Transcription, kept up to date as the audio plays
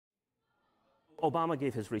Obama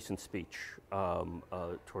gave his recent speech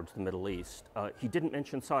towards the Middle East. He didn't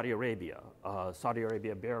mention Saudi Arabia. Saudi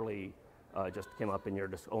Arabia barely just came up in your,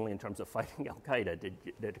 only in terms of fighting Al-Qaeda, did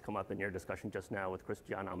it come up in your discussion just now with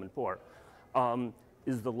Christiane Amanpour.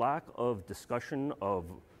 Is the lack of discussion of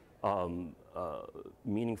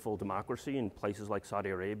meaningful democracy in places like Saudi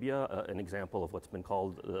Arabia an example of what's been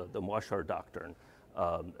called the Muasher doctrine?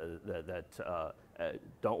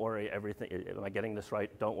 Don't worry, everything, am I getting this right?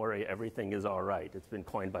 Don't worry, everything is all right. It's been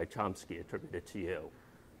coined by Chomsky, attributed to you.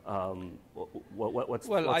 What's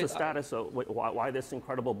the status of, why this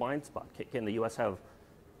incredible blind spot? Can the U.S. have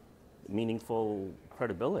meaningful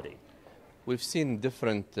credibility? We've seen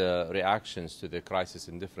different reactions to the crisis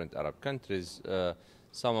in different Arab countries.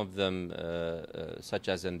 Some of them, such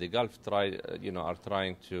as in the Gulf, are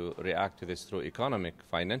trying to react to this through economic,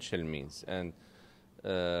 financial means. And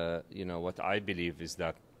what I believe is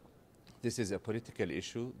that this is a political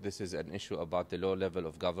issue. This is an issue about the low level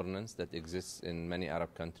of governance that exists in many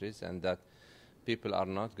Arab countries, and that people are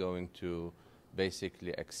not going to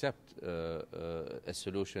basically accept a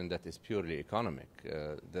solution that is purely economic.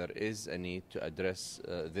 There is a need to address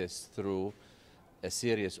this through a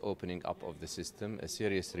serious opening up of the system, a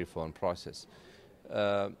serious reform process.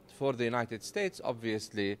 For the United States,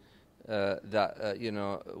 obviously,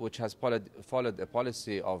 which has followed a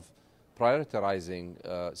policy of prioritizing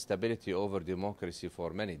stability over democracy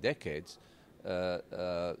for many decades,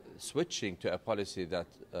 switching to a policy that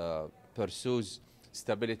pursues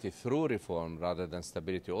stability through reform rather than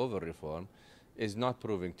stability over reform is not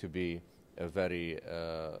proving to be a very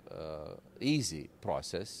easy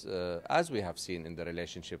process. As we have seen in the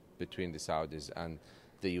relationship between the Saudis and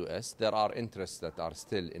the U.S., there are interests that are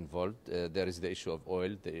still involved. There is the issue of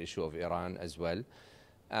oil, the issue of Iran as well.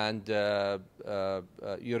 And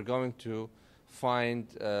you're going to find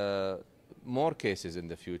more cases in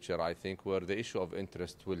the future, I think, where the issue of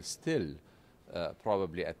interest will still,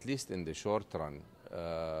 probably at least in the short run,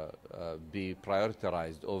 be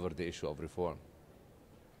prioritized over the issue of reform.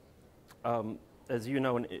 As you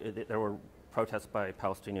know, there were protests by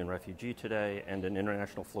Palestinian refugees today, and an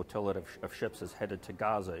international flotilla of ships is headed to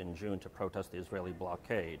Gaza in June to protest the Israeli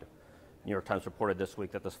blockade. New York Times reported this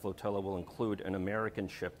week that this flotilla will include an American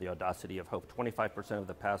ship, the Audacity of Hope, 25% of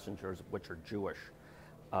the passengers of which are Jewish.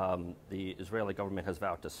 The Israeli government has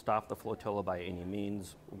vowed to stop the flotilla by any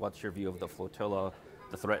means. What's your view of the flotilla,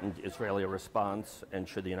 the threatened Israeli response, and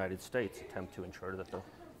should the United States attempt to ensure that the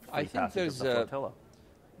free passage of the flotilla?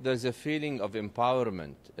 There's a feeling of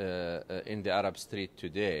empowerment in the Arab street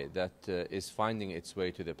today that is finding its way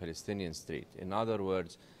to the Palestinian street. In other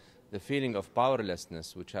words, the feeling of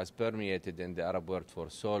powerlessness, which has permeated in the Arab world for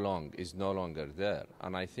so long, is no longer there.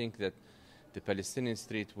 And I think that the Palestinian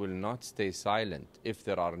street will not stay silent if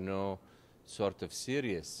there are no sort of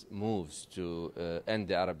serious moves to end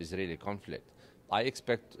the Arab-Israeli conflict. I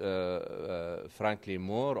expect, frankly,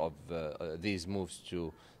 more of these moves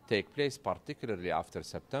to take place, particularly after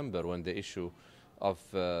September, when the issue of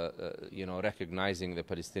recognizing the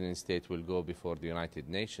Palestinian state will go before the United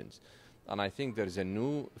Nations. And I think there's a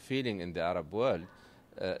new feeling in the Arab world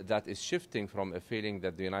that is shifting from a feeling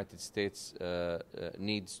that the United States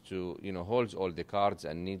needs to, holds all the cards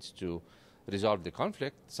and needs to resolve the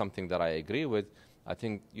conflict, something that I agree with. I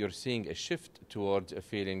think you're seeing a shift towards a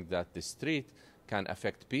feeling that the street can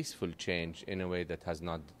affect peaceful change in a way that has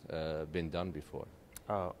not been done before.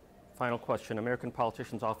 Final question. American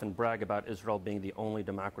politicians often brag about Israel being the only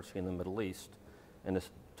democracy in the Middle East and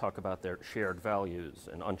talk about their shared values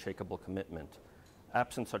and unshakable commitment.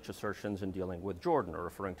 Absent such assertions in dealing with Jordan or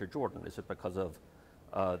referring to Jordan, is it because of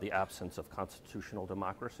the absence of constitutional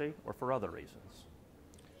democracy or for other reasons?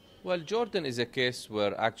 Well, Jordan is a case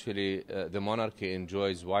where actually the monarchy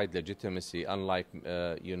enjoys wide legitimacy, unlike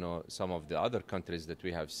some of the other countries that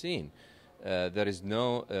we have seen. There is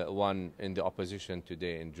no one in the opposition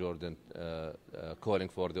today in Jordan calling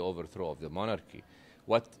for the overthrow of the monarchy.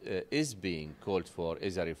 What is being called for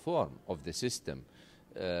is a reform of the system,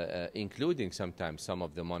 including sometimes some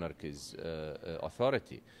of the monarchy's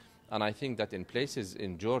authority. And I think that in places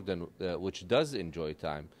in Jordan, which does enjoy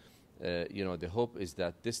time, the hope is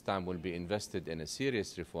that this time will be invested in a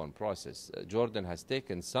serious reform process. Jordan has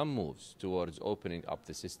taken some moves towards opening up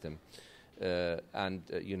the system, and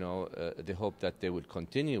the hope that they will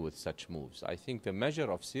continue with such moves. I think the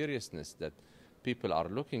measure of seriousness that people are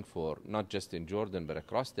looking for, not just in Jordan but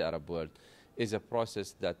across the Arab world, is a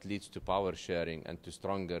process that leads to power sharing and to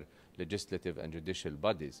stronger legislative and judicial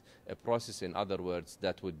bodies. A process, in other words,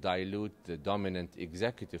 that would dilute the dominant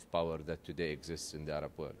executive power that today exists in the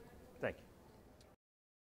Arab world.